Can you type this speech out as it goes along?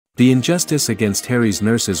The injustice against Harry's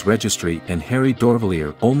Nurses Registry and Harry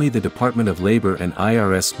Dorvilier. Only the Department of Labor and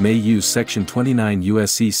IRS may use Section 29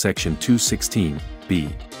 U.S.C. Section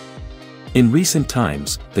 216(b). In recent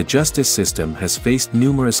times, the justice system has faced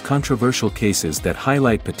numerous controversial cases that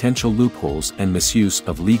highlight potential loopholes and misuse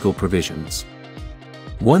of legal provisions.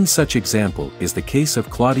 One such example is the case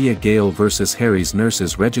of Claudia Gayle versus Harry's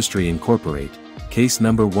Nurses Registry Inc., case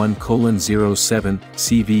number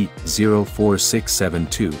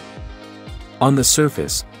 1:07-CV-04672. On the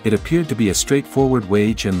surface, it appeared to be a straightforward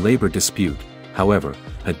wage and labor dispute. However,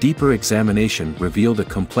 a deeper examination revealed a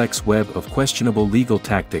complex web of questionable legal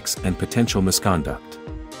tactics and potential misconduct.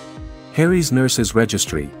 Harry's Nurses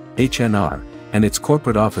Registry, HNR, and its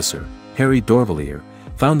corporate officer, Harry Dorvilier,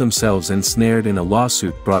 found themselves ensnared in a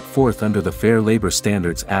lawsuit brought forth under the Fair Labor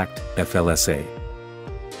Standards Act, FLSA.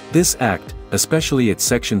 This act, especially its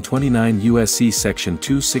Section 29 U.S.C. Section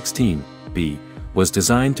 216(b), was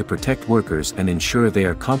designed to protect workers and ensure they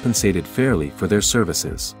are compensated fairly for their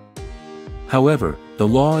services. However, the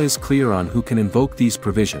law is clear on who can invoke these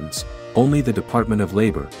provisions: only the Department of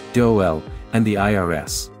Labor, DOL, and the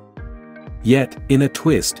IRS. Yet, in a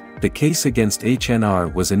twist, the case against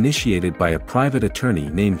HNR was initiated by a private attorney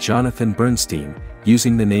named Jonathan Bernstein,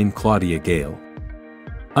 using the name Claudia Gayle.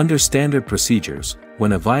 Under standard procedures,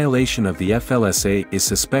 when a violation of the FLSA is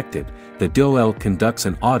suspected, the DOL conducts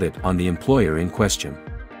an audit on the employer in question.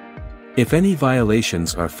 If any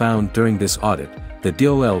violations are found during this audit, the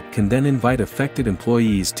DOL can then invite affected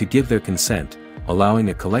employees to give their consent, allowing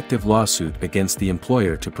a collective lawsuit against the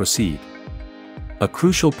employer to proceed. A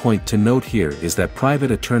crucial point to note here is that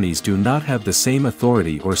private attorneys do not have the same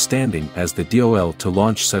authority or standing as the DOL to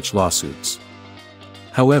launch such lawsuits.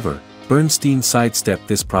 However, Bernstein sidestepped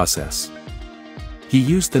this process. He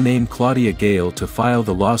used the name Claudia Gayle to file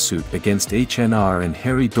the lawsuit against HNR and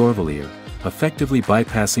Harry Dorvilier, effectively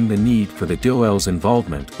bypassing the need for the DOL's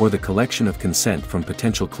involvement or the collection of consent from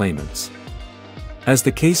potential claimants. As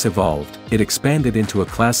the case evolved, it expanded into a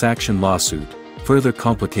class action lawsuit, further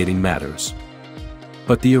complicating matters.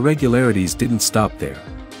 But the irregularities didn't stop there.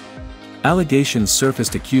 Allegations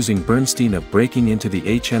surfaced accusing Bernstein of breaking into the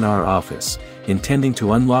HNR office, intending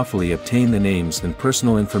to unlawfully obtain the names and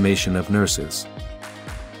personal information of nurses.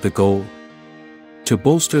 The goal? To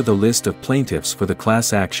bolster the list of plaintiffs for the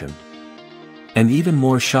class action. And even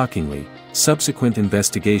more shockingly, subsequent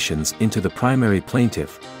investigations into the primary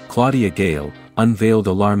plaintiff, Claudia Gayle, unveiled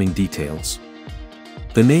alarming details.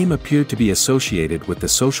 The name appeared to be associated with the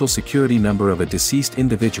social security number of a deceased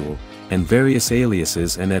individual, and various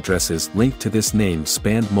aliases and addresses linked to this name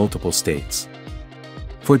spanned multiple states.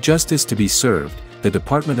 For justice to be served, the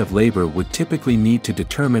Department of Labor would typically need to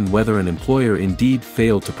determine whether an employer indeed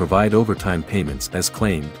failed to provide overtime payments as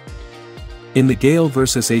claimed. In the Gayle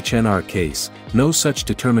vs. HNR case, no such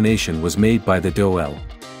determination was made by the DOL.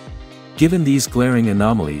 Given these glaring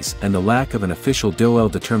anomalies and the lack of an official DOL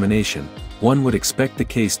determination, one would expect the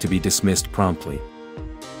case to be dismissed promptly.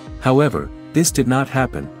 However, this did not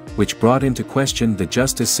happen, which brought into question the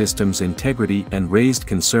justice system's integrity and raised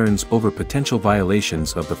concerns over potential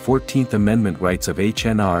violations of the 14th Amendment rights of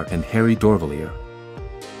HNR and Harry Dorvilier.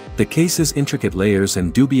 The case's intricate layers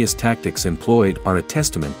and dubious tactics employed are a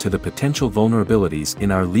testament to the potential vulnerabilities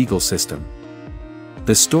in our legal system.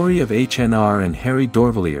 The story of HNR and Harry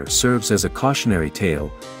Dorvilier serves as a cautionary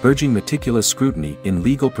tale, urging meticulous scrutiny in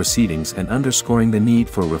legal proceedings and underscoring the need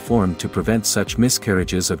for reform to prevent such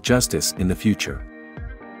miscarriages of justice in the future.